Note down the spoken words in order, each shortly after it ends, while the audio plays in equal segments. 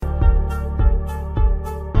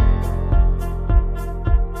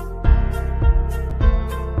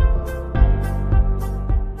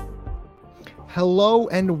Hello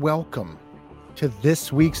and welcome to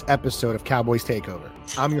this week's episode of Cowboys Takeover.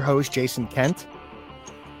 I'm your host, Jason Kent.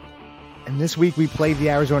 And this week we played the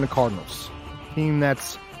Arizona Cardinals. Team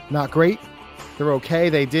that's not great. They're okay.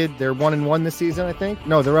 They're 1-1 this season, I think.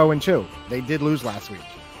 No, they're 0-2. They did lose last week.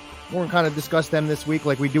 We're going to kind of discuss them this week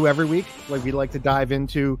like we do every week. Like we like to dive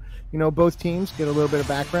into, both teams, get a little bit of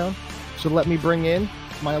background. So let me bring in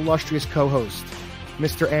my illustrious co-host,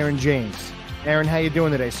 Mr. Aaron James. Aaron, how you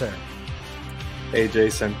doing today, sir? Hey,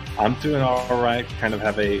 Jason. I'm doing all right. Kind of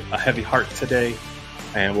have a heavy heart today,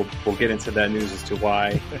 and we'll get into that news as to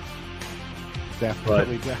why.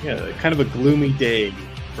 Definitely. Yeah, kind of a gloomy day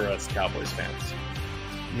for us Cowboys fans.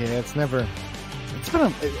 Yeah, it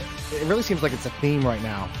really seems like it's a theme right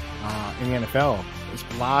now in the NFL. There's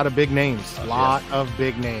a lot of big names, of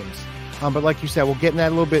big names. But like you said, we'll get in that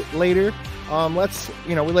a little bit later.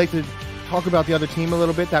 We like to talk about the other team a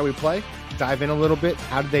little bit that we play, dive in a little bit.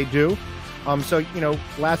 How did they do?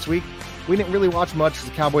 Last week we didn't really watch much because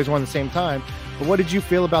the Cowboys won at the same time. But what did you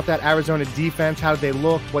feel about that Arizona defense? How did they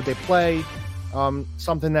look? What they play?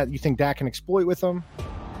 Something that you think Dak can exploit with them?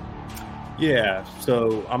 Yeah,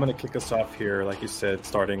 so I'm going to kick us off here, like you said,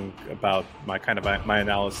 starting about my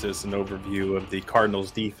analysis and overview of the Cardinals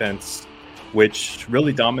defense, which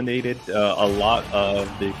really dominated a lot of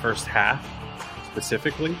the first half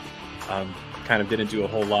specifically. Kind of didn't do a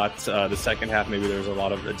whole lot. The second half, maybe there was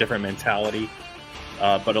a different mentality,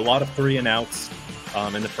 but a lot of 3-and-outs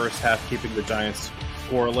in the first half, keeping the Giants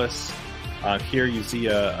scoreless. Here you see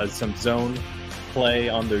some zone play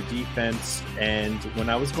on their defense, and when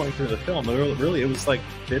I was going through the film, it was like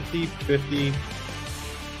 50-50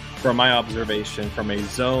 from my observation, from a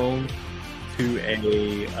zone to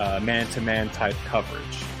a man-to-man type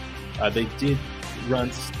coverage. They did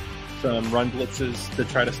run some run blitzes to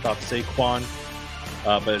try to stop Saquon,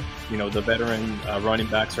 but the veteran running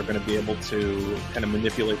backs are going to be able to kind of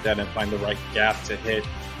manipulate that and find the right gap to hit,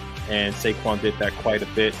 and Saquon did that quite a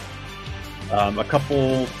bit.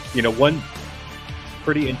 One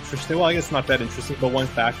pretty interesting, well, I guess not that interesting, but one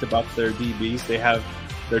fact about their DBs, they have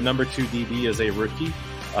their number 2 DB is a rookie,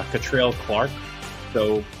 Catrell Clark.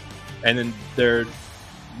 So that's their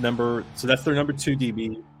number 2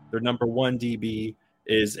 DB. Their number 1 DB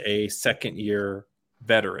is a second-year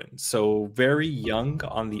veteran. So very young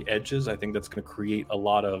on the edges. I think that's going to create a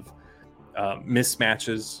lot of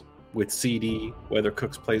mismatches with CD, whether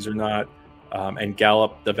Cooks plays or not, and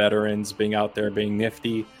Gallup, the veterans, being out there, being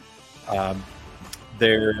nifty.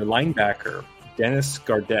 Their linebacker, Dennis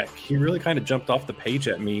Gardeck, he really kind of jumped off the page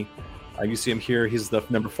at me. You see him here. He's the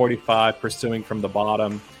number 45, pursuing from the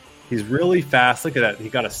bottom. He's really fast. Look at that. He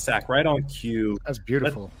got a sack right on cue. That's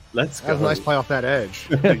beautiful. Let's go. That was a nice play off that edge.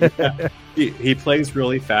 Yeah. He plays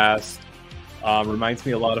really fast. Reminds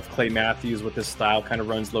me a lot of Clay Matthews with his style. Kind of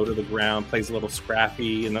runs low to the ground, plays a little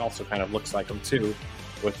scrappy, and also kind of looks like him too,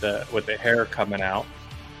 with the hair coming out.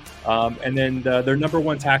 And then their number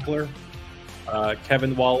 1 tackler,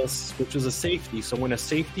 Kevin Wallace, which is a safety. So when a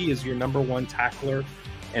safety is your number 1 tackler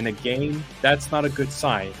in a game, that's not a good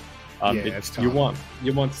sign. It's tough.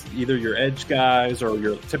 You want either your edge guys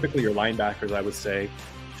or typically your linebackers, I would say,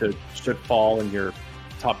 should fall in your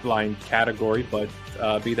top line category. But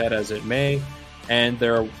be that as it may, and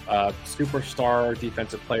their superstar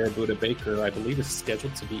defensive player Budda Baker, I believe, is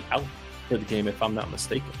scheduled to be out for the game, if I'm not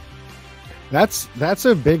mistaken. That's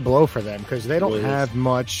a big blow for them because they don't have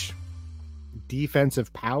much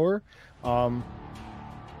defensive power.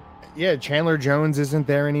 Chandler Jones isn't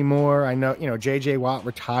there anymore. I know, JJ Watt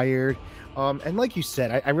retired. And like you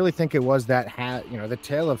said, I really think it was that the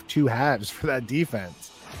tale of two halves for that defense.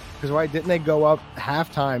 Because why didn't they go up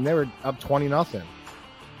halftime? They were up 20-0.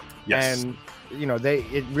 Yes. And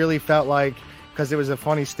it really felt like, because it was a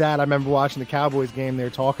funny stat. I remember watching the Cowboys game. They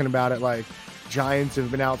were talking about it like Giants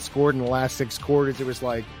have been outscored in the last 6 quarters. It was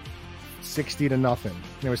like 60-0.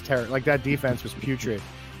 It was terrible. Like that defense was putrid.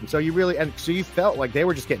 So you felt like they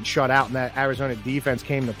were just getting shut out, and that Arizona defense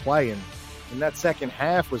came to play. And that second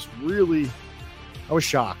half was really, I was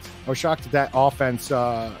shocked. I was shocked that offense,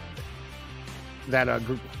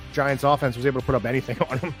 Giants offense was able to put up anything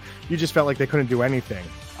on them. You just felt like they couldn't do anything.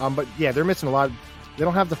 But yeah, they're missing a lot. They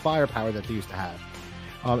don't have the firepower that they used to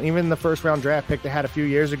have. Even the first round draft pick they had a few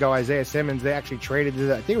years ago, Isaiah Simmons, they actually traded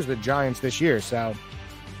to I think it was the Giants this year. So,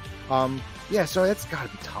 so that's got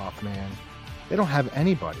to be tough, man. They don't have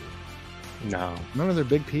anybody. No. None of their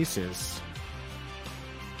big pieces.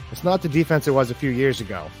 It's not the defense it was a few years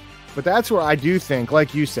ago. But that's where I do think,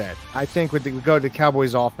 like you said, I think we go to the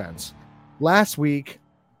Cowboys offense. Last week,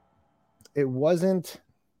 it wasn't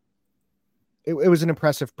it was an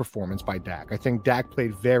impressive performance by Dak. I think Dak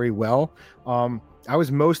played very well. I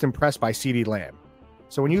was most impressed by CeeDee Lamb.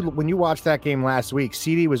 So when you watched that game last week,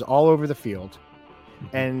 CeeDee was all over the field,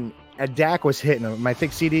 and Dak was hitting him. I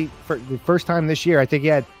think CeeDee, for the first time this year, I think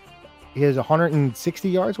he has 160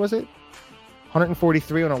 yards, was it?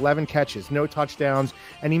 143 on 11 catches, no touchdowns,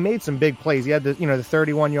 and he made some big plays. He had the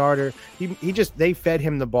 31 yarder. They fed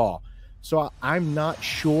him the ball. So I'm not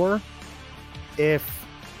sure if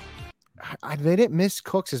they didn't miss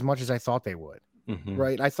Cooks as much as I thought they would.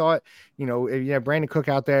 Right? I thought, Brandon Cook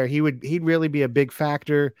out there, he'd really be a big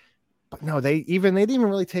factor. But no, they didn't even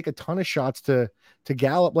really take a ton of shots to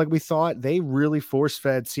Gallup like we thought. They really force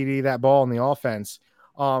fed CeeDee that ball in the offense.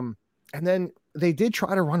 And then they did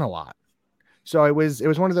try to run a lot. So it was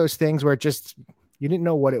one of those things where you didn't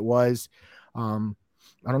know what it was. I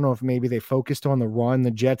don't know if maybe they focused on the run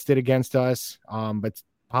the Jets did against us. But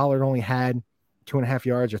Pollard only had 2.5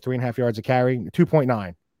 yards or 3.5 yards a carry,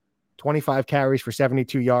 2.9, 25 carries for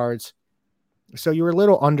 72 yards. So you were a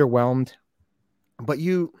little underwhelmed, but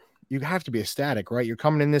you have to be ecstatic, right? You're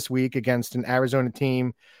coming in this week against an Arizona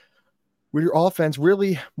team where your offense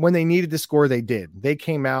really, when they needed to score, they did. They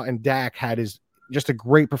came out and Dak had just a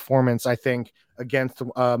great performance, I think, against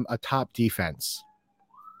a top defense.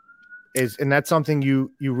 And that's something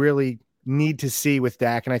you really need to see with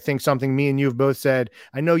Dak. And I think something me and you have both said,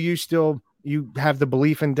 I know you have the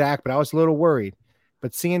belief in Dak, but I was a little worried.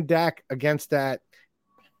 But seeing Dak against that,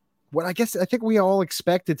 I think we all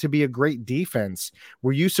expected to be a great defense.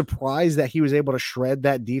 Were you surprised that he was able to shred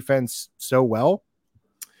that defense so well?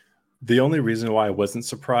 The only reason why I wasn't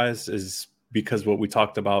surprised is because what we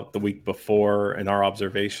talked about the week before in our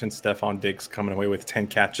observation, Stephon Diggs coming away with 10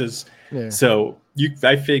 catches. Yeah. So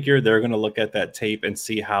I figure they're going to look at that tape and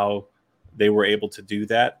see how they were able to do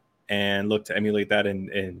that and look to emulate that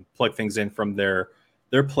and plug things in from their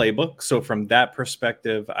playbook. So from that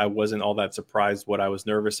perspective, I wasn't all that surprised. What I was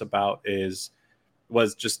nervous about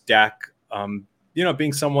was just Dak,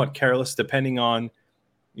 being somewhat careless, depending on,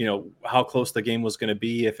 how close the game was going to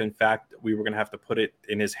be. If in fact we were going to have to put it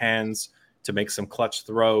in his hands to make some clutch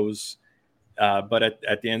throws. But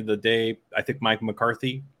at the end of the day, I think Mike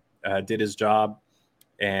McCarthy did his job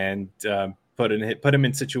and put him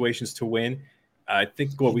in situations to win. I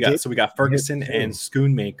think what we got. So we got Ferguson and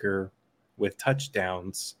Schoonmaker with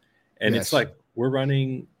touchdowns, and It's like we're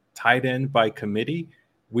running tight end by committee.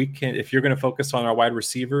 We can, if you're going to focus on our wide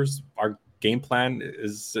receivers, our game plan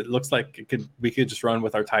it looks like we could just run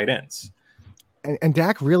with our tight ends. And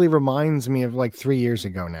Dak really reminds me of like 3 years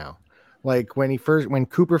ago now. Like when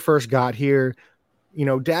Cooper first got here,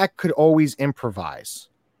 Dak could always improvise.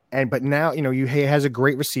 But now, he has a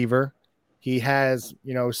great receiver. He has,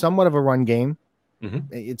 somewhat of a run game.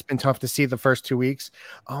 It's been tough to see the first 2 weeks.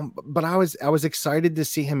 But I was excited to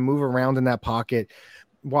see him move around in that pocket.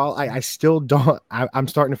 While I still don't, I'm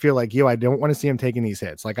starting to feel like, I don't want to see him taking these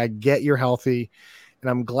hits. Like I get you're healthy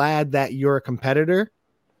and I'm glad that you're a competitor.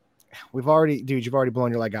 You've already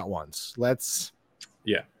blown your leg out once. Let's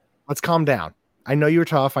calm down. I know you're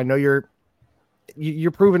tough. I know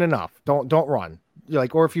you're proven enough. Don't run.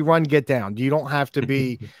 Or if you run, get down. You don't have to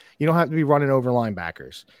be running over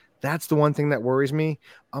linebackers. That's the one thing that worries me.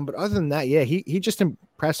 But other than that, he just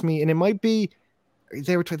impressed me. And it might be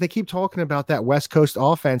they keep talking about that West Coast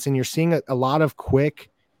offense, and you're seeing a lot of quick,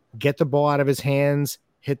 get the ball out of his hands,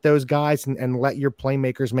 hit those guys, and let your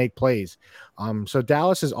playmakers make plays. So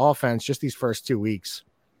Dallas's offense, just these first 2 weeks,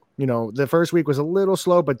 the first week was a little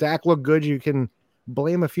slow, but Dak looked good. You can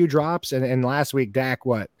blame a few drops, and last week Dak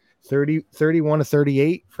 31 to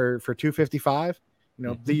 38 for 255.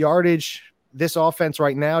 The yardage. This offense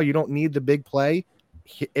right now, you don't need the big play.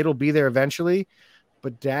 It'll be there eventually.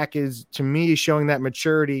 But Dak is, to me, showing that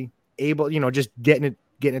maturity, able, just getting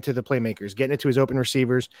it to the playmakers, getting it to his open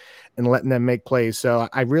receivers and letting them make plays. So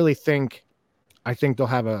I really think they'll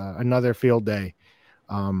have another field day.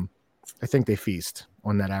 I think they feast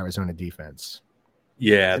on that Arizona defense.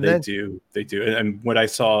 Yeah, they do. They do. And what I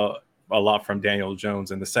saw a lot from Daniel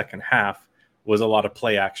Jones in the second half was a lot of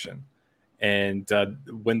play action. And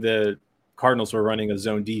when the Cardinals were running a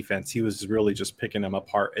zone defense, he was really just picking them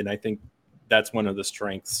apart. And I think that's one of the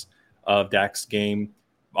strengths of Dak's game,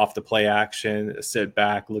 off the play action, sit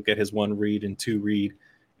back, look at his 1 read and 2 read,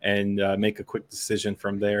 and make a quick decision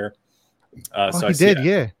from there.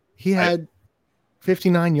 He had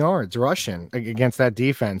 59 yards rushing against that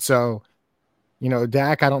defense. So,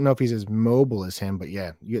 Dak, I don't know if he's as mobile as him, but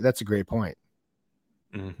that's a great point.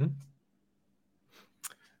 Mm-hmm.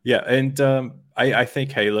 Yeah, and I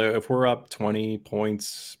think, Halo, if we're up 20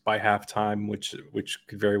 points by halftime, which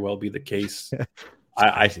could very well be the case,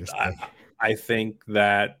 I think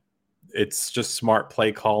that it's just smart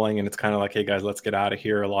play calling, and it's kind of like, hey guys, let's get out of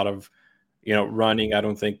here. A lot of, running. I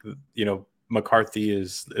don't think, McCarthy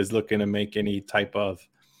is looking to make any type of,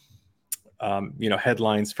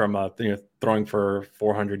 headlines from, throwing for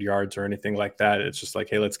 400 yards or anything like that. It's just like,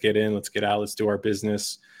 hey, let's get in, let's get out, let's do our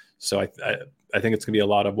business. So I think it's gonna be a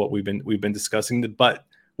lot of what we've been discussing. But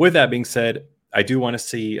with that being said, I do want to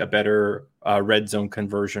see a better red zone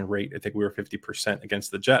conversion rate. I think we were 50% against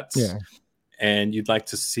the Jets. Yeah. And you'd like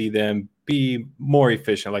to see them be more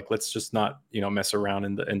efficient. Like, let's just not, mess around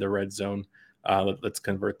in the red zone. Let's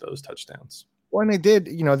convert those touchdowns. When they did,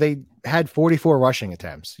 they had 44 rushing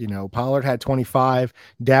attempts. Pollard had 25,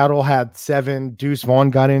 Dowdle had 7, Deuce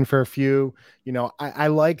Vaughn got in for a few. I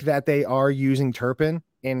like that they are using Turpin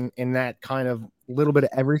in that kind of little bit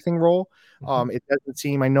of everything role. It doesn't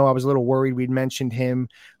seem, I know I was a little worried we'd mentioned him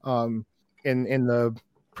in the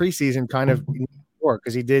preseason kind of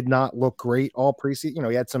because he did not look great all preseason.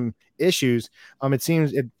 He had some issues.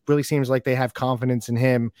 It really seems like they have confidence in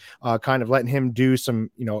him, kind of letting him do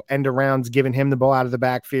some, end arounds, giving him the ball out of the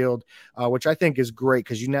backfield, which I think is great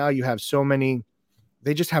because now you have so many,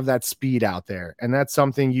 they just have that speed out there. And that's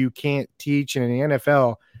something you can't teach. And in the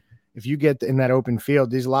NFL, if you get in that open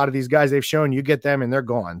field, a lot of these guys they've shown, you get them and they're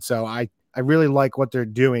gone. So I really like what they're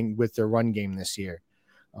doing with their run game this year.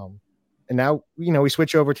 And now, we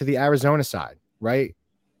switch over to the Arizona side. Right?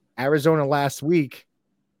 Arizona last week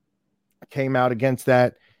came out against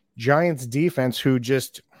that Giants defense who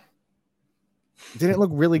just didn't look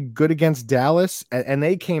really good against Dallas. And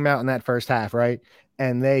they came out in that first half, right?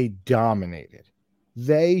 And they dominated.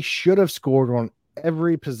 They should have scored on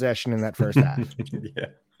every possession in that first half. Yeah.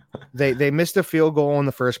 They missed a field goal on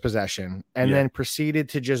the first possession and then proceeded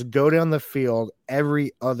to just go down the field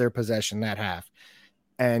every other possession that half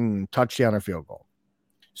and touchdown or field goal.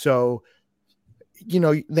 So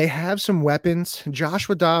they have some weapons.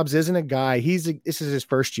 Joshua Dobbs isn't a guy. This is his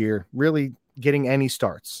first year really getting any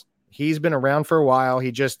starts. He's been around for a while.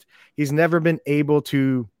 He's never been able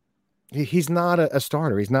to. He's not a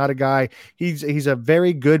starter. He's not a guy. He's a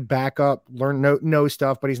very good backup. Know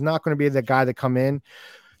stuff, but he's not going to be the guy that come in.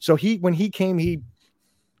 So when he came,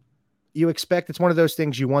 you expect it's one of those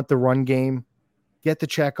things. You want the run game, get the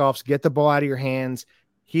checkoffs, get the ball out of your hands.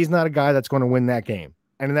 He's not a guy that's going to win that game.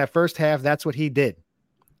 And in that first half, that's what he did.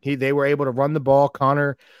 They were able to run the ball.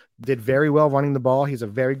 Connor did very well running the ball. He's a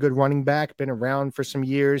very good running back, been around for some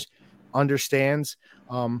years, understands.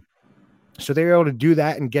 So they were able to do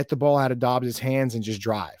that and get the ball out of Dobbs' hands and just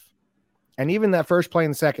drive. And even that first play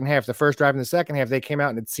in the second half, the first drive in the second half, they came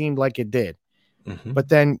out and it seemed like it did. Mm-hmm. But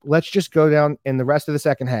then let's just go down in the rest of the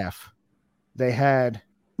second half. It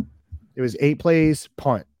was 8 plays,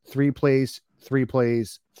 punt, 3 plays, 3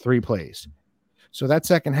 plays, 3 plays. So that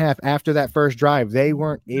second half, after that first drive, they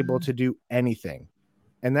weren't able to do anything.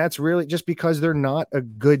 And that's really just because they're not a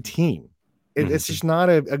good team. It's just not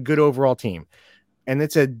a good overall team. And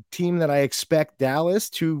it's a team that I expect Dallas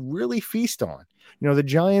to really feast on. The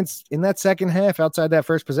Giants in that second half, outside that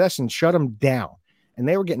first possession, shut them down. And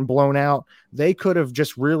they were getting blown out. They could have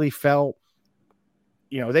just really felt,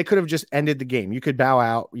 they could have just ended the game. You could bow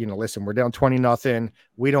out, listen, we're down 20-0.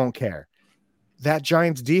 We don't care. That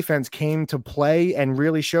Giants defense came to play and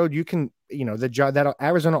really showed you can, that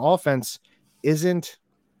Arizona offense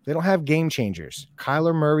they don't have game changers.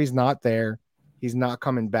 Kyler Murray's not there. He's not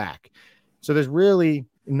coming back. So there's really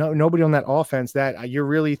nobody on that offense that you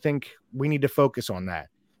really think we need to focus on that.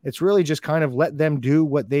 It's really just kind of let them do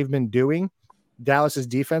what they've been doing, Dallas's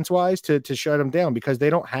defense wise, to shut them down because they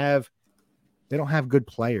don't have good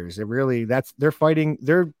players. They're fighting.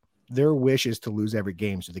 Their wish is to lose every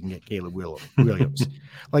game so they can get Caleb Williams.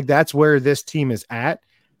 Like that's where this team is at.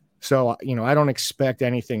 So, I don't expect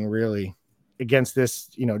anything really against this,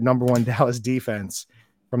 number 1 Dallas defense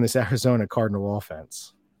from this Arizona Cardinal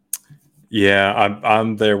offense. Yeah,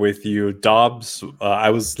 I'm there with you. Dobbs,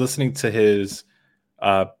 I was listening to his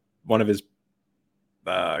one of his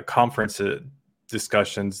conference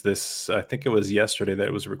discussions I think it was yesterday that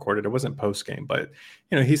it was recorded. It wasn't post game, but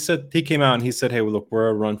he came out and he said, hey, well, look, we're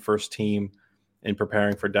a run first team in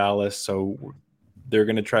preparing for Dallas. So they're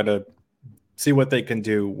going to try to see what they can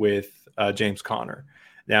do with James Conner.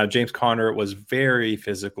 Now, James Conner was very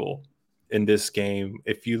physical in this game.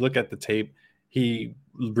 If you look at the tape, he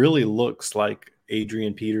really looks like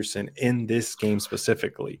Adrian Peterson in this game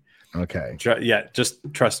specifically. Okay. Just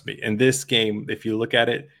trust me. In this game, if you look at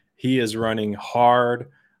it, he is running hard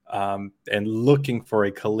and looking for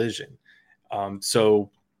a collision.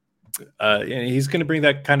 So he's going to bring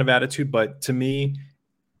that kind of attitude. But to me,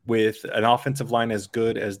 with an offensive line as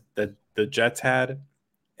good as the Jets had,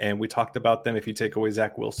 and we talked about them, if you take away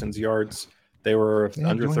Zach Wilson's yards, They were They didn't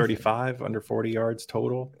under do anything. 35, under 40 yards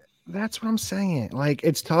total. That's what I'm saying. Like,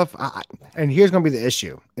 it's tough. And here's going to be the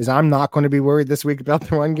issue is I'm not going to be worried this week about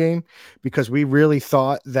the run game because we really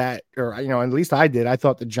thought that, or, at least I did. I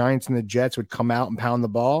thought the Giants and the Jets would come out and pound the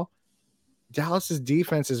ball. Dallas's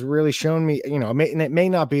defense has really shown me, it may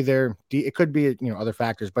not be it could be, other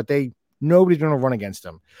factors, but nobody's going to run against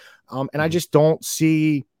them. And I just don't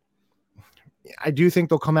see, I do think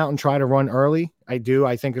they'll come out and try to run early. I do.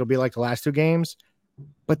 I think it'll be like the last two games,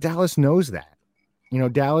 but Dallas knows that.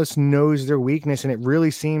 Dallas knows their weakness, and it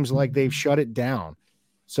really seems like they've shut it down.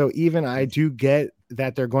 So even I do get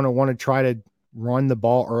that they're going to want to try to run the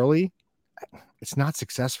ball early. It's not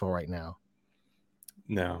successful right now.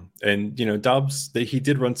 No. And, Dobbs, he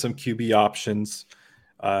did run some QB options.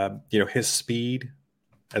 His speed,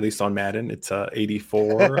 at least on Madden, it's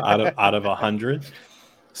 84 out of 100.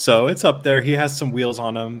 So it's up there. He has some wheels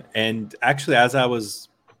on him. And actually, as I was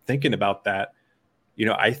thinking about that,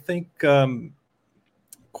 I think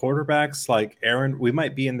quarterbacks like Aaron, we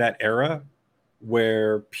might be in that era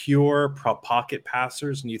where pure pocket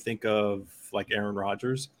passers, and you think of like Aaron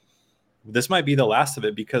Rodgers, this might be the last of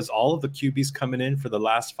it because all of the QBs coming in for the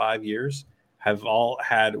last 5 years have all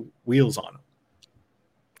had wheels on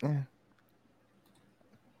them.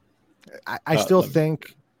 Yeah. I still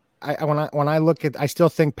think when I look at, I still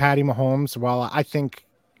think Patty Mahomes, while I think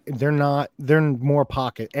they're more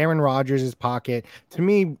pocket. Aaron Rodgers is pocket. To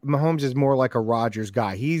me, Mahomes is more like a Rodgers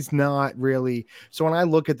guy. He's not really. So when I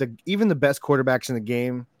look at even the best quarterbacks in the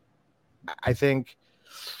game, I think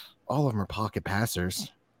all of them are pocket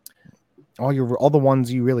passers. All the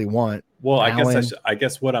ones you really want. Well, Allen, I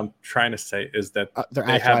guess what I'm trying to say is that they're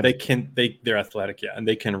athletic. They're athletic, yeah, and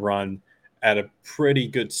they can run at a pretty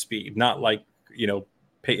good speed. Not like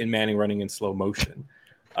Peyton Manning running in slow motion.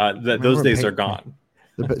 Those days are gone.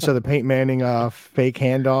 So the Peyton Manning fake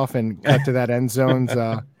handoff and cut to that end zones.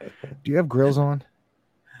 Do you have grills on?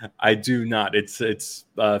 I do not. It's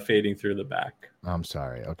fading through the back. I'm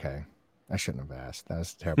sorry. Okay. I shouldn't have asked. That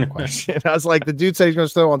was a terrible question. I was like, the dude said he's going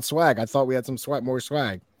to throw on swag. I thought we had some more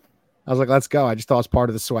swag. I was like, let's go. I just thought it was part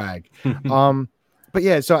of the swag. But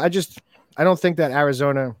yeah, so I don't think that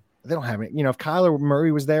Arizona, they don't have it. If Kyler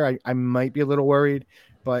Murray was there, I might be a little worried.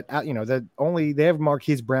 But they have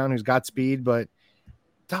Marquise Brown who's got speed, but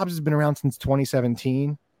Dobbs has been around since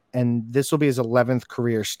 2017, and this will be his 11th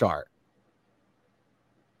career start.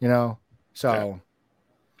 So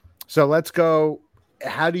let's go.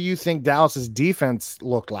 How do you think Dallas's defense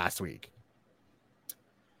looked last week?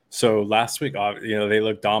 So last week, they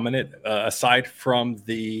looked dominant. Aside from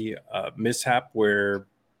the mishap where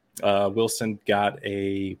Wilson got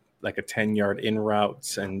a 10-yard in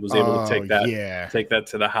route and was able to take that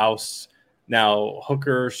to the house. Now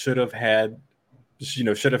Hooker should have had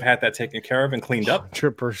that taken care of and cleaned up.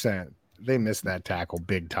 100%. They missed that tackle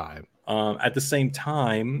big time. At the same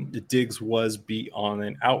time, Diggs was beat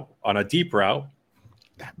on a deep route.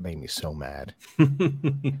 That made me so mad.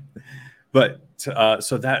 But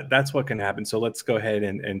so that's what can happen. So let's go ahead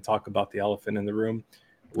and talk about the elephant in the room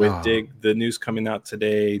with the news coming out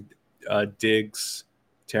today. Diggs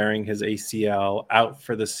tearing his ACL, out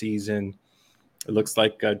for the season. It looks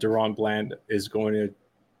like Deron Bland is going to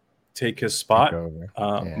take his spot,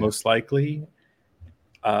 most likely.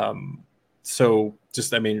 So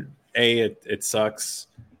just, it sucks.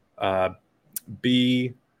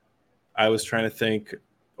 B, I was trying to think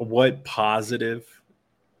what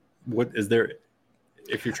is there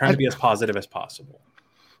if you're trying to be as positive as possible.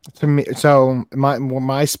 To me, so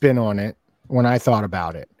my spin on it when I thought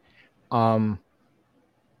about it, when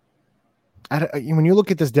you look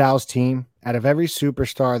at this Dallas team, out of every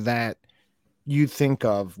superstar that you think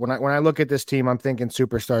of, when I look at this team, I'm thinking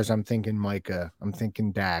superstars. I'm thinking Micah. I'm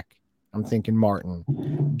thinking Dak. I'm thinking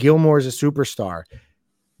Martin. Gilmore is a superstar.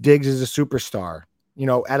 Diggs is a superstar.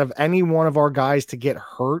 Out of any one of our guys to get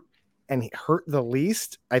hurt and hurt the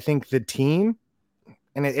least, I think the team,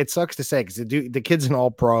 and it sucks to say because the kid's an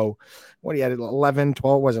all-pro. What he had 11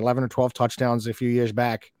 or 12 touchdowns a few years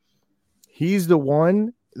back. He's the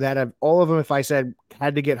one that of all of them, if I said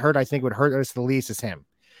had to get hurt, I think would hurt us the least is him.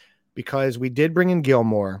 Because we did bring in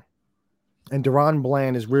Gilmore, and Deron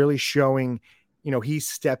Bland is really showing, he's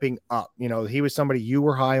stepping up. He was somebody you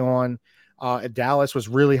were high on. Dallas was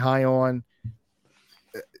really high on.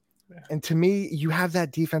 And to me, you have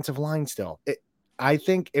that defensive line still. I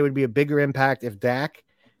think it would be a bigger impact if Dak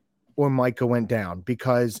or Micah went down,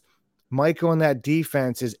 because Micah on that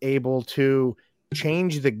defense is able to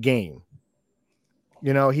change the game.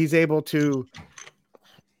 He's able to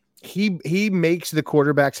he makes the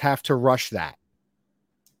quarterbacks have to rush that.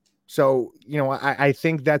 So, I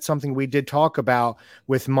think that's something we did talk about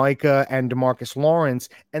with Micah and DeMarcus Lawrence,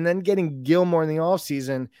 and then getting Gilmore in the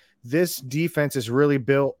offseason. This defense is really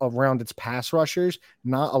built around its pass rushers,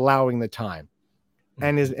 not allowing the time.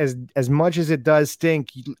 And as much as it does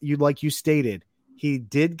stink, you like you stated, he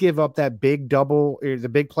did give up that big double, or the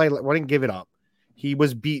big play. Well, didn't give it up. He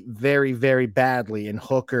was beat very, very badly, and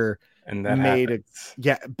Hooker and that made happens.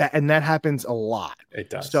 and that happens a lot. It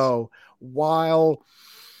does. So while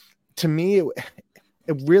to me,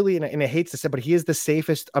 it really, and I hate to say, but he is the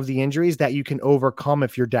safest of the injuries that you can overcome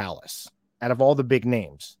if you're Dallas out of all the big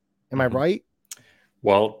names. Am I right?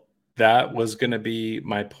 Well, that was going to be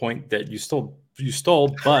my point that you stole,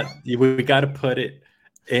 but we got to put it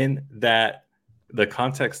in the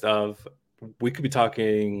context of, we could be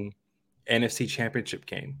talking NFC Championship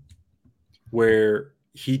game where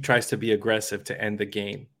he tries to be aggressive to end the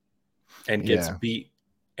game and gets beat,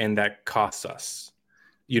 and that costs us.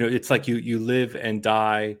 It's like you live and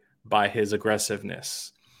die by his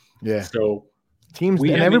aggressiveness. Yeah. So teams,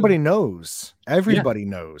 and everybody knows. Everybody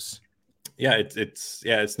knows. Yeah,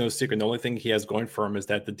 it's no secret. The only thing he has going for him is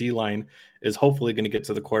that the D-line is hopefully going to get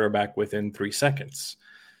to the quarterback within 3 seconds.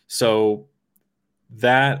 So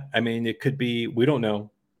that, it could be, we don't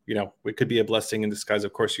know, it could be a blessing in disguise.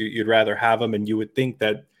 Of course, you'd rather have him, and you would think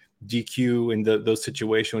that DQ in those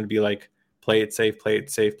situations would be like, play it safe,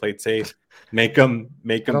 make him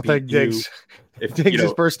I don't think Diggs. If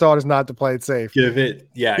Diggs' first thought is not to play it safe. Give him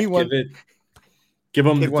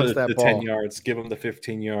the 10 ball. yards, give him the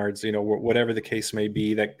 15 yards, whatever the case may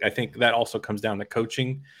be. That, I think that also comes down to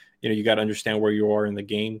coaching. You got to understand where you are in the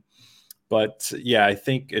game. But yeah, I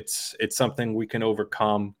think it's something we can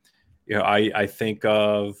overcome. I think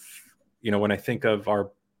of, when I think of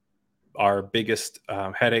our biggest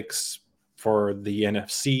headaches for the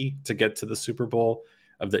NFC to get to the Super Bowl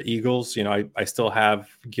of the Eagles, I still have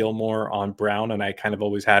Gilmore on Brown, and I kind of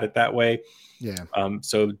always had it that way. Yeah.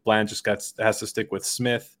 So Bland just has to stick with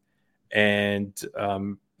Smith, and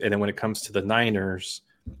then when it comes to the Niners,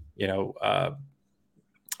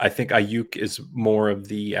 I think Ayuk is more of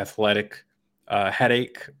the athletic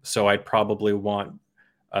headache. So I'd probably want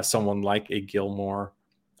someone like a Gilmore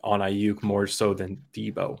on Ayuk more so than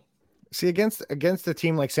Debo. See, against a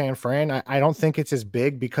team like San Fran, I don't think it's as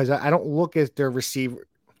big, because I don't look at their receiver.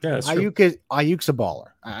 Yeah, Ayuk's a baller.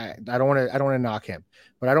 I don't want to knock him,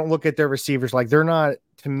 but I don't look at their receivers like they're not.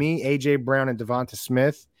 To me, AJ Brown and Devonta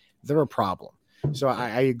Smith, they're a problem. So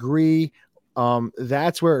I agree.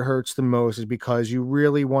 That's where it hurts the most, is because you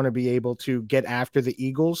really want to be able to get after the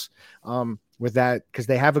Eagles with that, because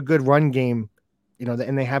they have a good run game,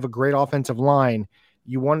 and they have a great offensive line.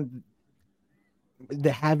 You want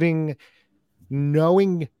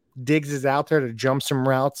knowing Diggs is out there to jump some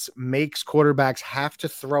routes makes quarterbacks have to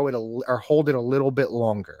throw it or hold it a little bit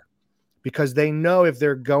longer, because they know if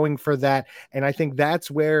they're going for that. And I think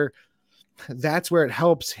that's where it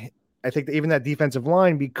helps. I think that even that defensive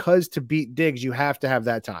line, because to beat Diggs, you have to have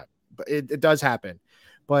that time, but it does happen.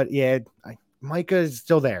 But yeah, Micah is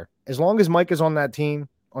still there. As long as Micah's on that team,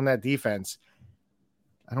 on that defense,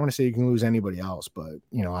 I don't want to say you can lose anybody else, but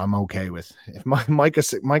I'm okay with if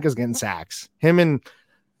Micah's getting sacks. Him and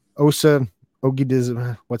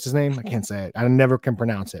Ogidiz, what's his name? I can't say it. I never can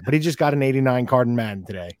pronounce it. But he just got an 89 card in Madden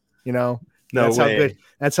today.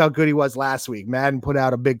 That's how good he was last week. Madden put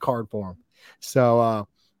out a big card for him. So out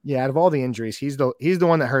of all the injuries, he's the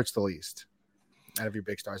one that hurts the least out of your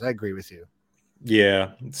big stars. I agree with you.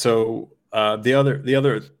 Yeah. So the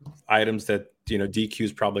other items that DQ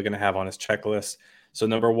is probably going to have on his checklist. So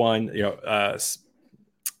number one, Zach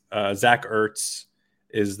Ertz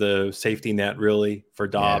is the safety net really for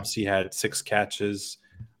Dobbs. Yeah. He had 6 catches.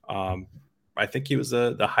 I think he was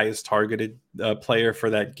the highest targeted player for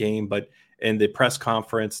that game. But in the press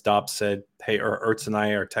conference, Dobbs said, "Hey, Ertz and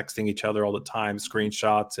I are texting each other all the time,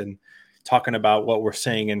 screenshots, and talking about what we're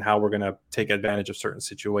saying and how we're going to take advantage of certain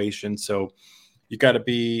situations." So you got to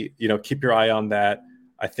be, keep your eye on that.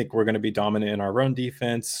 I think we're going to be dominant in our run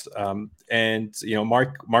defense. And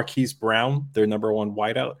Marquise Brown, their number one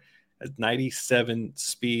wideout, at 97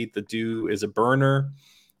 speed. The dude is a burner.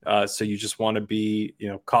 So you just want to be,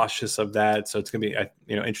 cautious of that. So it's going to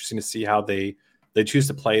be, interesting to see how they choose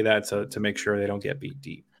to play that to make sure they don't get beat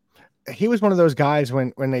deep. He was one of those guys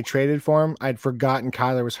when they traded for him, I'd forgotten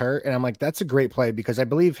Kyler was hurt. And I'm like, that's a great play, because I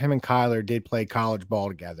believe him and Kyler did play college ball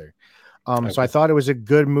together. Okay. So I thought it was a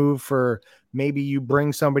good move for maybe you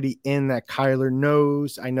bring somebody in that Kyler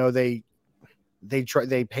knows. I know they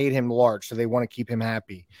paid him large, so they want to keep him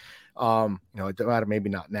happy. Maybe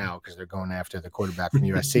not now because they're going after the quarterback from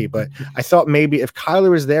USC. But I thought maybe if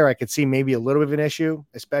Kyler was there, I could see maybe a little bit of an issue,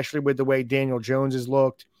 especially with the way Daniel Jones has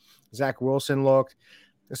looked. Zach Wilson looked.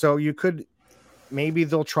 So maybe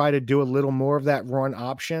they'll try to do a little more of that run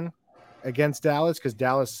option against Dallas because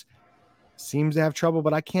Dallas seems to have trouble,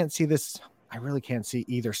 but I can't see this. I really can't see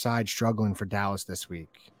either side struggling for Dallas this week.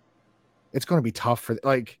 It's going to be tough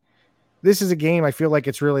this is a game I feel like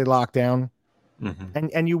it's really locked down. Mm-hmm.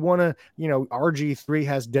 And you want to, RG3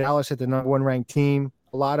 has Dallas at the number 1 ranked team.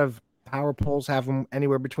 A lot of power polls have them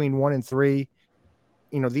anywhere between 1 and 3.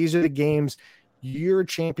 These are the games. You're a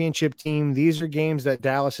championship team. These are games that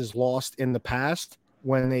Dallas has lost in the past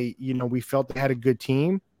when we felt they had a good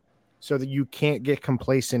team, so that you can't get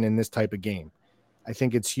complacent in this type of game. I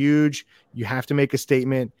think it's huge. You have to make a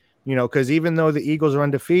statement, because even though the Eagles are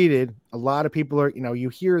undefeated, a lot of people are, you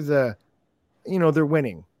hear they're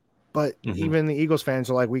winning, but even the Eagles fans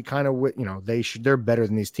are like, we kind of, they're better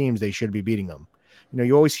than these teams. They should be beating them.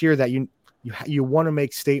 You always hear that you want to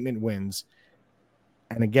make statement wins.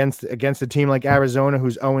 And against a team like Arizona,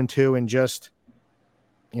 who's 0-2 and just,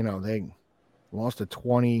 they lost a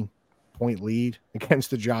 20-point lead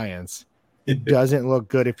against the Giants. It doesn't look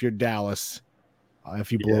good if you're Dallas,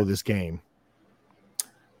 if you blow this game.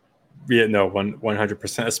 Yeah, no,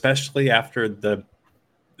 100%, especially after the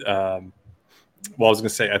I was going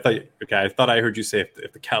to say, I thought I heard you say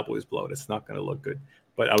if the Cowboys blow it, it's not going to look good.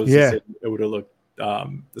 But I was going to say it would have looked,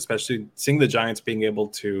 especially seeing the Giants being able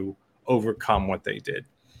to overcome what they did.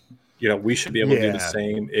 We should be able to do the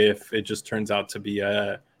same if it just turns out to be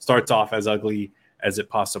starts off as ugly as it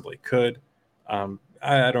possibly could.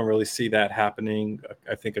 I don't really see that happening.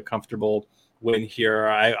 I think a comfortable win here.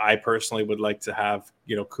 I personally would like to have,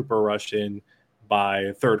 Cooper Rush in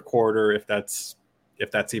by third quarter if that's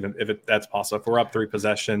possible. If we're up 3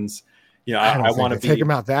 possessions, I want to take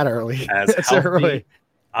him out that early. As healthy. Early.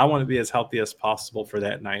 I want to be as healthy as possible for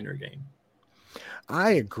that Niner game.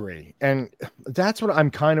 I agree. And that's what I'm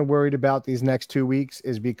kind of worried about these next 2 weeks,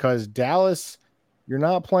 is because Dallas, you're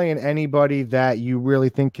not playing anybody that you really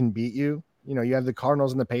think can beat you. You have the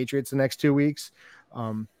Cardinals and the Patriots the next 2 weeks.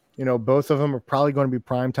 Both of them are probably going to be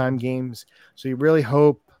primetime games. So you really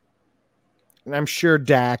hope, and I'm sure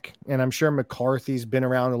Dak and I'm sure McCarthy's been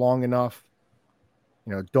around long enough,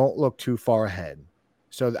 don't look too far ahead.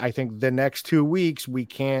 So I think the next 2 weeks, we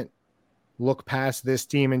can't look past this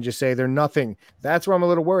team and just say they're nothing. That's where I'm a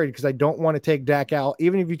little worried, because I don't want to take Dak out.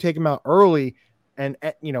 Even if you take him out early, and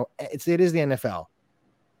it is the NFL.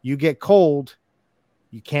 You get cold,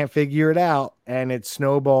 you can't figure it out, and it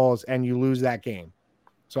snowballs and you lose that game.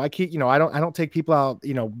 So I keep, I don't take people out,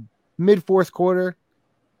 mid fourth quarter,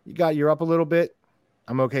 you're up a little bit.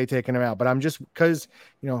 I'm okay taking them out, but I'm just, because,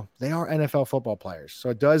 they are NFL football players. So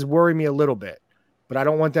it does worry me a little bit. But I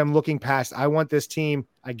don't want them looking past. I want this team,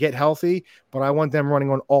 I get healthy, but I want them running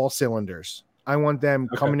on all cylinders. I want them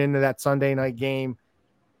coming into that Sunday night game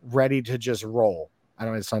ready to just roll. I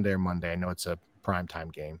don't know if it's Sunday or Monday. I know it's a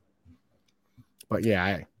primetime game. But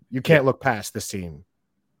you can't look past this team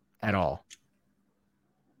at all.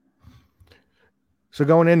 So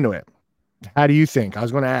going into it, how do you think? I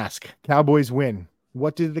was going to ask, Cowboys win.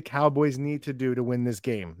 What do the Cowboys need to do to win this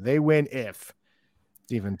game? They win if.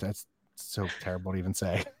 Even that's so terrible to even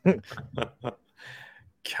say.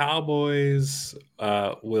 Cowboys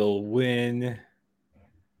will win.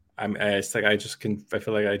 I feel like I just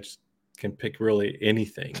can pick really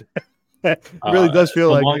anything. It really does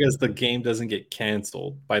feel as like, long as the game doesn't get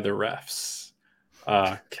canceled by the refs,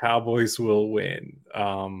 Cowboys will win.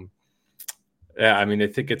 I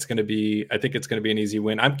think it's going to be an easy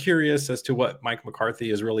win. I'm curious as to what Mike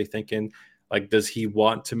McCarthy is really thinking. Like, does he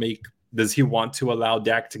want to allow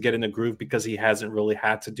Dak to get in the groove, because he hasn't really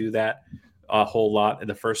had to do that a whole lot in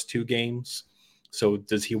the first 2 games? So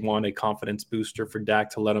does he want a confidence booster for Dak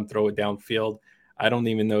to let him throw it downfield? I don't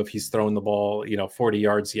even know if he's thrown the ball, 40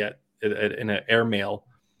 yards yet in an airmail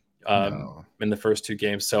in the first 2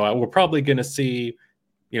 games. So we're probably going to see,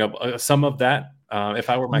 some of that. If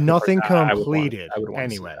I were Mike nothing McCarthy, completed I would want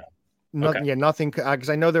anyway. Nothing, nothing. Because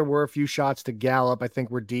I know there were a few shots to Gallup. I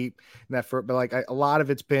think we're deep in that, but a lot of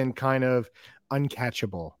it's been kind of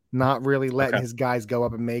uncatchable, not really letting his guys go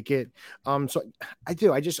up and make it. So I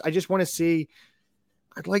just want to see.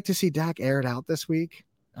 I'd like to see Dak air it out this week.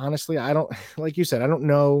 Honestly, I don't, like you said, I don't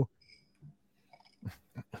know.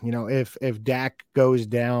 If Dak goes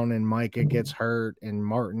down and Micah gets hurt and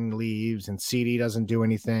Martin leaves and CD doesn't do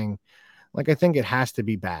anything, I think it has to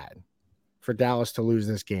be bad for Dallas to lose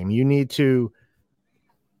this game. You need to,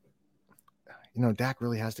 Dak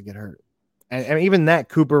really has to get hurt. And even that,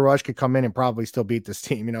 Cooper Rush could come in and probably still beat this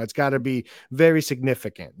team. It's got to be very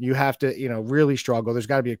significant. You have to, really struggle. There's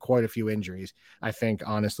got to be quite a few injuries, I think,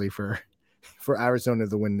 honestly, for Arizona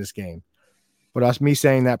to win this game. But me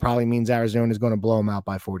saying that probably means Arizona is going to blow them out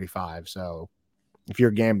by 45. So if you're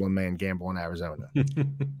a gambling man, gamble on Arizona.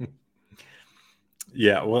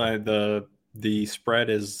 Yeah, well, the spread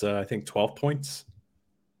is I think 12 points.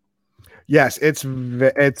 Yes, it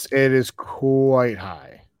is quite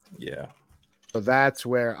high. Yeah. So that's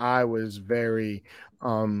where I was I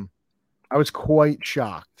was quite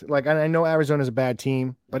shocked. Like, I know Arizona's a bad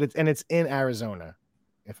team, but it's in Arizona.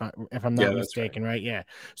 If I'm not mistaken, right? Yeah.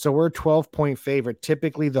 So we're a 12-point favorite.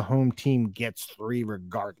 Typically the home team gets 3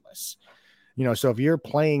 regardless. So if you're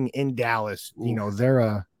playing in Dallas,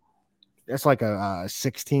 that's like a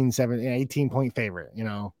 16, 17, 18-point favorite,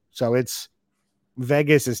 So it's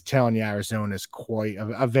Vegas is telling you Arizona is quite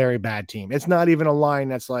a very bad team. It's not even a line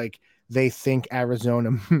that's like they think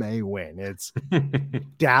Arizona may win. It's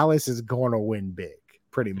Dallas is going to win big,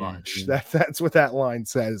 pretty much. Mm-hmm. That's what that line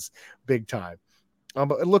says, big time.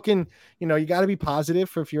 But looking, you got to be positive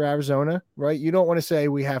if you're Arizona, right? You don't want to say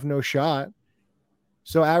we have no shot.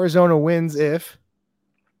 So Arizona wins if.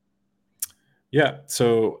 Yeah,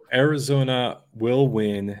 so Arizona will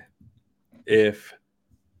win if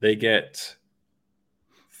they get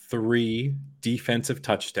 3 defensive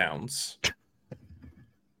touchdowns.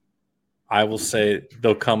 I will say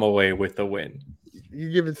they'll come away with a win. You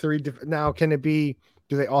give it 3. Now, can it be?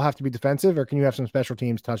 Do they all have to be defensive, or can you have some special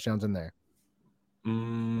teams touchdowns in there?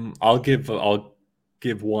 I'll give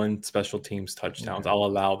 1 special teams touchdowns. Okay. I'll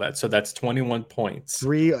allow that. So that's 21 points.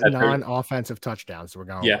 3 non-offensive touchdowns. We're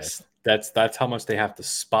going. Yes, with. That's how much they have to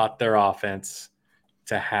spot their offense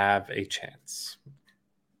to have a chance.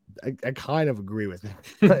 I kind of agree with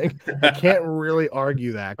it. I can't really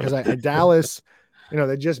argue that because Dallas,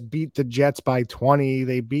 they just beat the Jets by 20.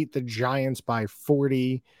 They beat the Giants by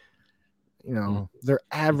 40. Their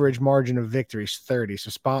average margin of victory is 30. So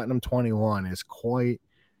spotting them 21 is quite.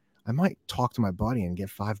 I might talk to my buddy and get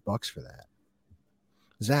 $5 for that.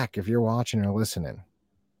 Zach, if you're watching or listening,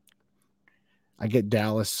 I get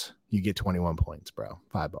Dallas. You get 21 points, bro.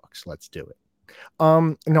 $5. Let's do it.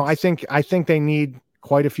 No, I think they need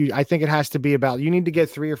quite a few. I think it has to be you need to get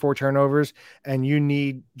 3 or 4 turnovers, and you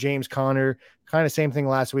need James Conner. Kind of same thing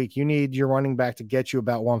last week. You need your running back to get you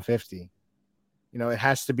about 150. It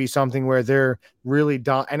has to be something where they're really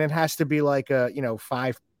and it has to be like a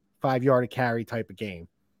 5-yard carry type of game.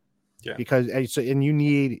 Yeah. Because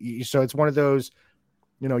it's one of those,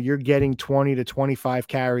 you're getting 20 to 25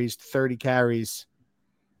 carries, 30 carries,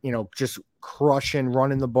 just crushing,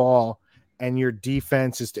 running the ball, and your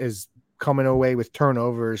defense is coming away with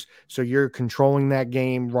turnovers. So you're controlling that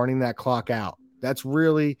game, running that clock out. That's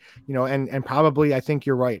really, and probably, I think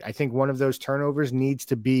you're right. I think one of those turnovers needs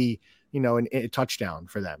to be, a touchdown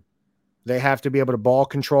for them. They have to be able to ball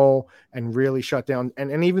control and really shut down.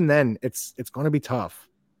 And even then it's going to be tough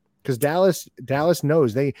because Dallas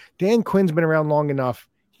knows Dan Quinn's been around long enough.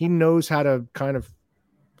 He knows how to kind of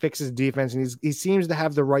fix his defense, and he seems to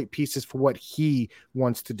have the right pieces for what he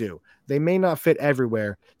wants to do. They may not fit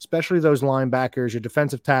everywhere, especially those linebackers, your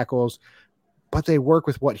defensive tackles, but they work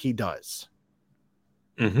with what he does.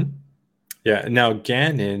 Mm-hmm. Yeah. Now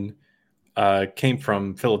Gannon came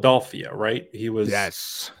from Philadelphia, right? He was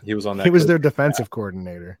on that. He was their defensive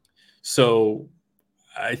coordinator. So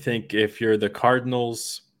I think if you're the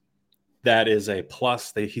Cardinals, that is a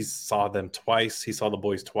plus. He saw them twice. He saw the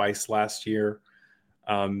boys twice last year.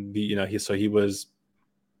 He was,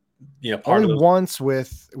 part only of once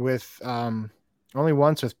with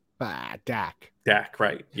Dak. Dak,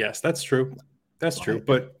 right? Yes, that's true. That's true.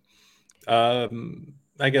 But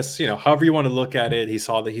I guess however you want to look at it, he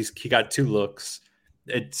saw that he got 2 looks.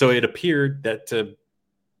 So it appeared that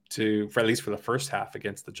for at least for the first half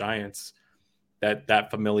against the Giants,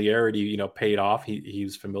 that familiarity paid off. He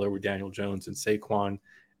was familiar with Daniel Jones and Saquon,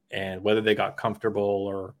 and whether they got comfortable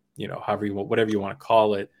or whatever you want to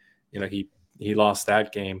call it, he lost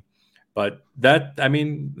that game. But that, I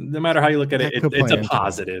mean, no matter how you look at it, it's a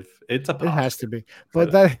positive. It's a positive. It has to be.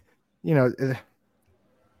 But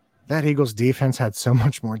that Eagles defense had so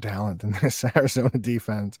much more talent than this Arizona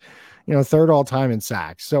defense. 3rd all time in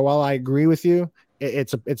sacks. So while I agree with you,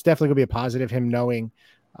 it's definitely going to be a positive, him knowing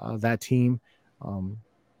that team.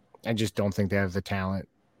 I just don't think they have the talent.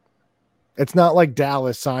 It's not like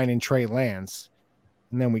Dallas signing Trey Lance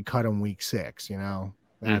and then we cut him week 6,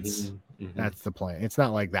 That's the plan. It's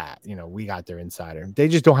not like that. We got their insider. They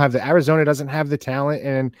just don't have Arizona doesn't have the talent,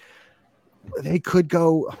 and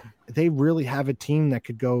they really have a team that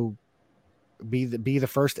could go be the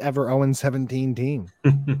first ever 0-17 team.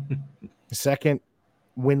 The second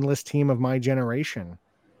winless team of my generation.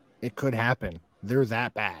 It could happen. They're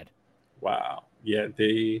that bad. Wow. Yeah,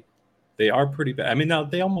 they are pretty bad. I mean, now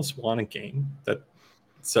they almost won a game.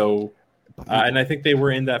 So And I think they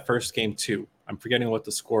were in that first game too. I'm forgetting what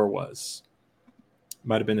the score was.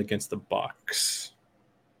 Might have been against the Bucks.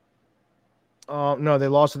 No, they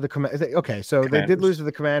lost to the Okay, so Commanders. they did lose to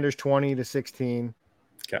the Commanders 20-16.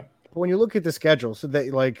 Okay. But when you look at the schedule, so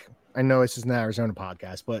they I know this is an Arizona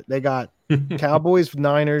podcast, but they got Cowboys,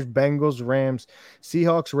 Niners, Bengals, Rams,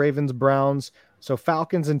 Seahawks, Ravens, Browns. So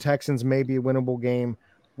Falcons and Texans may be a winnable game.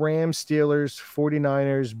 Rams, Steelers,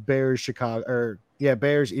 49ers, Bears,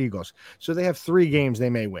 Bears, Eagles. So they have 3 games they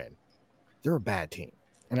may win. They're a bad team.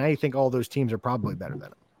 And I think all those teams are probably better than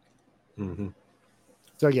them. Mm-hmm.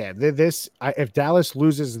 So yeah, if Dallas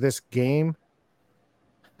loses this game,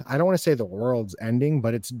 I don't want to say the world's ending,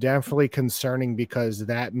 but it's definitely concerning because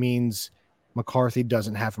that means McCarthy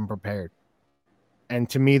doesn't have him prepared. And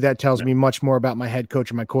to me, that tells me much more about my head coach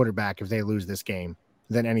and my quarterback if they lose this game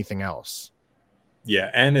than anything else.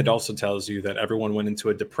 Yeah, and it also tells you that everyone went into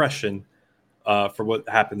a depression for what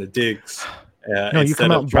happened to Diggs. No, you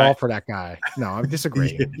come out and ball for that guy. No, I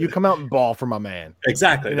disagree. Yeah. You come out and ball for my man.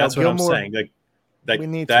 Exactly. That's what Gilmore, I'm saying. Like we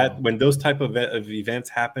need that when those type of events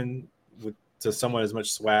happen to someone as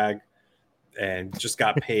much swag and just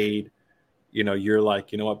got paid, you're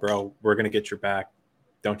like, you know what, bro, we're going to get your back.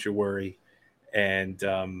 Don't you worry. And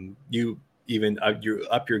you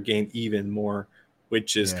up your game even more,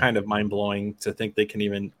 which is kind of mind blowing to think they can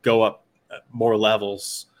even go up more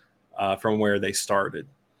levels from where they started.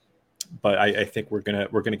 But I think we're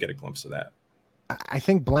gonna get a glimpse of that. I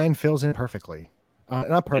think Bland fills in perfectly.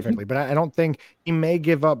 Not perfectly, but I don't think he may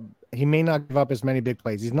give up. He may not give up as many big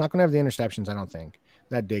plays. He's not going to have the interceptions, I don't think,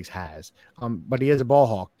 that Diggs has. But he is a ball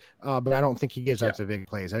hawk. But I don't think he gives up the big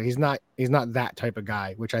plays. He's not that type of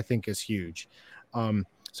guy, which I think is huge.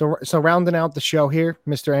 So rounding out the show here,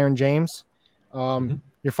 Mr. Aaron James,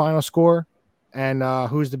 your final score and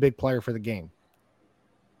who's the big player for the game?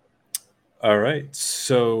 All right.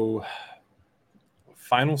 So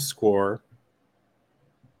final score.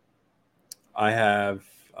 I have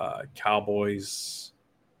Cowboys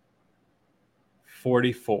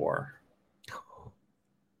 44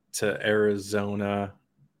 to Arizona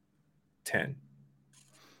 10.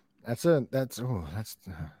 It's not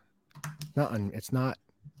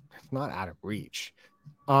out of reach.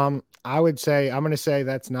 I would say I'm going to say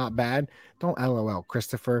that's not bad. Don't LOL,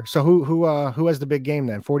 Christopher. So who has the big game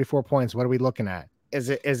then? 44 points. What are we looking at? Is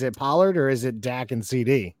it Pollard or is it Dak and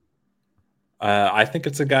CD? I think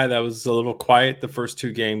it's a guy that was a little quiet the first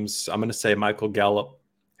 2 games. I'm going to say Michael Gallup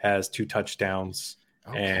has 2 touchdowns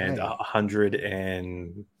and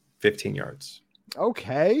 115 yards.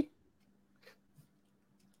 Okay.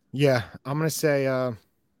 Yeah, I'm going to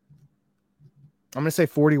say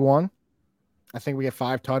 41. I think we get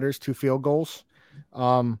 5 tutters, 2 field goals.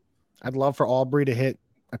 I'd love for Aubrey to hit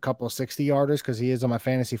a couple of 60-yarders because he is on my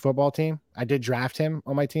fantasy football team. I did draft him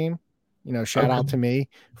on my team. Shout out to me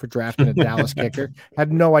for drafting a Dallas kicker.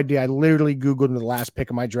 Had no idea. I literally Googled in the last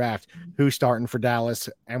pick of my draft who's starting for Dallas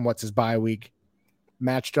and what's his bye week.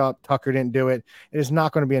 Matched up. Tucker didn't do it. It is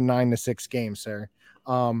not going to be a 9-6 game, sir.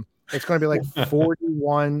 It's going to be like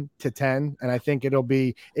 41-10, and I think it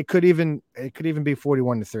could even be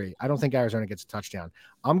 41-3. I don't think Arizona gets a touchdown.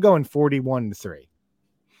 I'm going 41-3.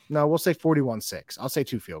 No, we'll say 41-6. I'll say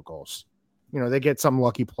 2 field goals. They get some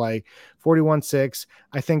lucky play. 41-6.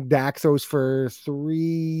 I think Dak throws for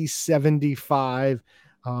 375.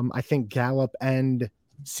 I think Gallup and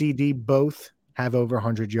CD both have over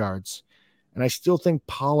 100 yards. And I still think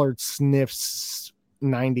Pollard sniffs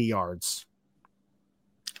 90 yards.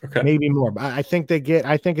 Okay. Maybe more. But I think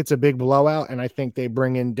it's a big blowout, and I think they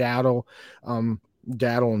bring in Daddle and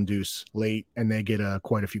Deuce late, and they get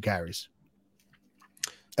quite a few carries.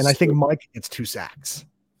 And I think Mike gets 2 sacks.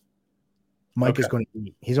 Mike is going to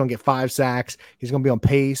eat. He's going to get 5 sacks. He's going to be on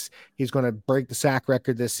pace. He's going to break the sack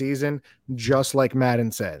record this season, just like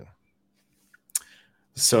Madden said.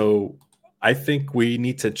 So I think we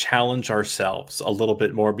need to challenge ourselves a little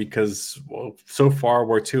bit more because so far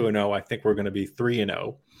we're 2-0. I think we're going to be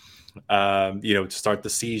 3-0. To start the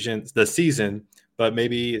season, but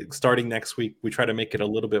maybe starting next week, we try to make it a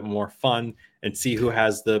little bit more fun and see who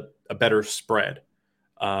has a better spread.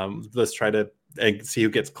 Let's try to see who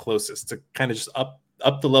gets closest to kind of just up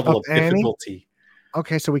the level of difficulty.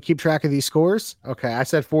 Okay, so we keep track of these scores. Okay, I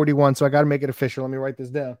said 41, so I got to make it official. Let me write this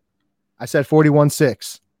down. I said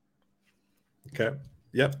 41-6. Okay.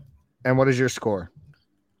 Yep. And what is your score?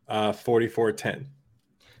 44-10.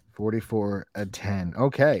 44-10.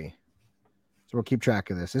 Okay. So we'll keep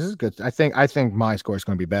track of this. This is good. I think my score is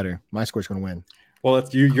going to be better. My score is going to win. Well,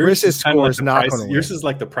 it's you. Yours Chris's is kind of score like is the not price. going to Yours win. is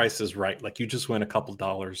like the Price is Right. Like you just win a couple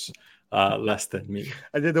dollars less than me.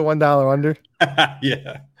 I did the $1 under.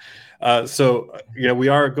 Yeah. So we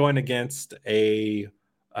are going against an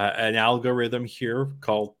algorithm here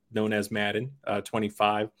called known as Madden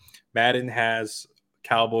 25. Madden has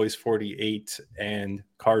Cowboys 48 and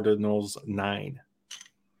Cardinals 9.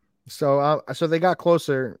 So they got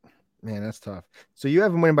closer. Man, that's tough. So you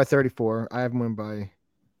have them winning by 34. I have them winning by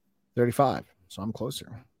 35. So I'm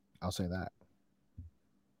closer. I'll say that.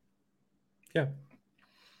 Yeah.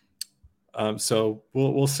 So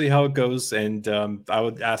we'll see how it goes, and I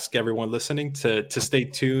would ask everyone listening to stay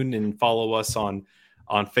tuned and follow us on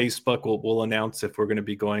Facebook. We'll announce if we're going to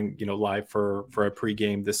be going live for a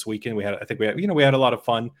pregame this weekend. We had a lot of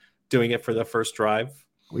fun doing it for the first drive.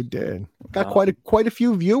 We did. Got quite a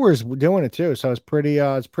few viewers doing it too, so it's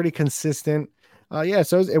pretty consistent. Yeah,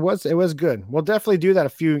 so it was good. We'll definitely do that a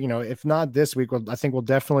few, if not this week, I think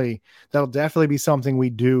that'll definitely be something we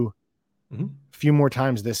do a few more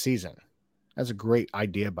times this season. That's a great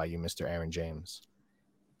idea by you, Mr. Aaron James.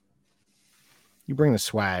 You bring the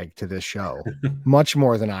swag to this show much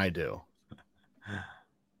more than I do.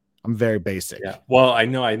 I'm very basic. Yeah. Well, I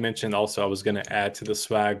know I mentioned also I was going to add to the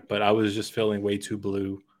swag, but I was just feeling way too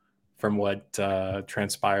blue from what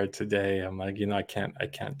transpired today. I'm like, I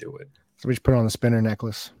can't do it. So we just put on the spinner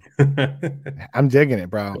necklace. I'm digging it,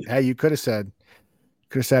 bro. Hey, you could have said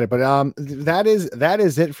it, but that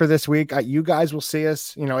is it for this week. You guys will see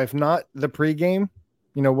us, if not the pregame,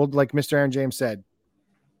 we'll, like Mr. Aaron James said,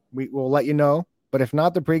 we'll let you know, but if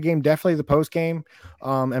not the pregame, definitely the postgame,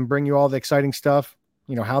 and bring you all the exciting stuff,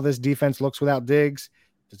 how this defense looks without Diggs.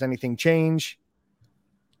 Does anything change?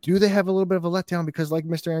 Do they have a little bit of a letdown? Because like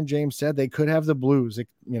Mr. Aaron James said, they could have the blues. It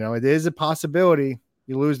is a possibility.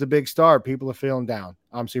 You lose the big star, people are feeling down.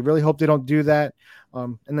 So you really hope they don't do that.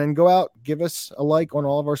 And then go out, give us a like on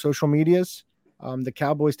all of our social medias. The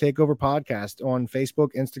Cowboys Takeover podcast on Facebook,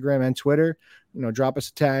 Instagram, and Twitter. Drop us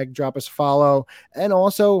a tag, drop us a follow. And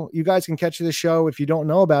also, you guys can catch the show if you don't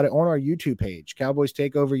know about it on our YouTube page, Cowboys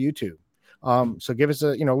Takeover YouTube. So give us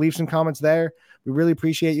leave some comments there. We really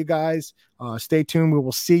appreciate you guys. Stay tuned. We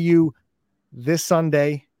will see you this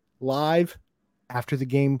Sunday live after the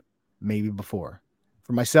game, maybe before.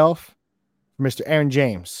 For myself, for Mr. Aaron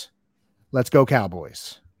James, let's go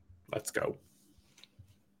Cowboys. Let's go.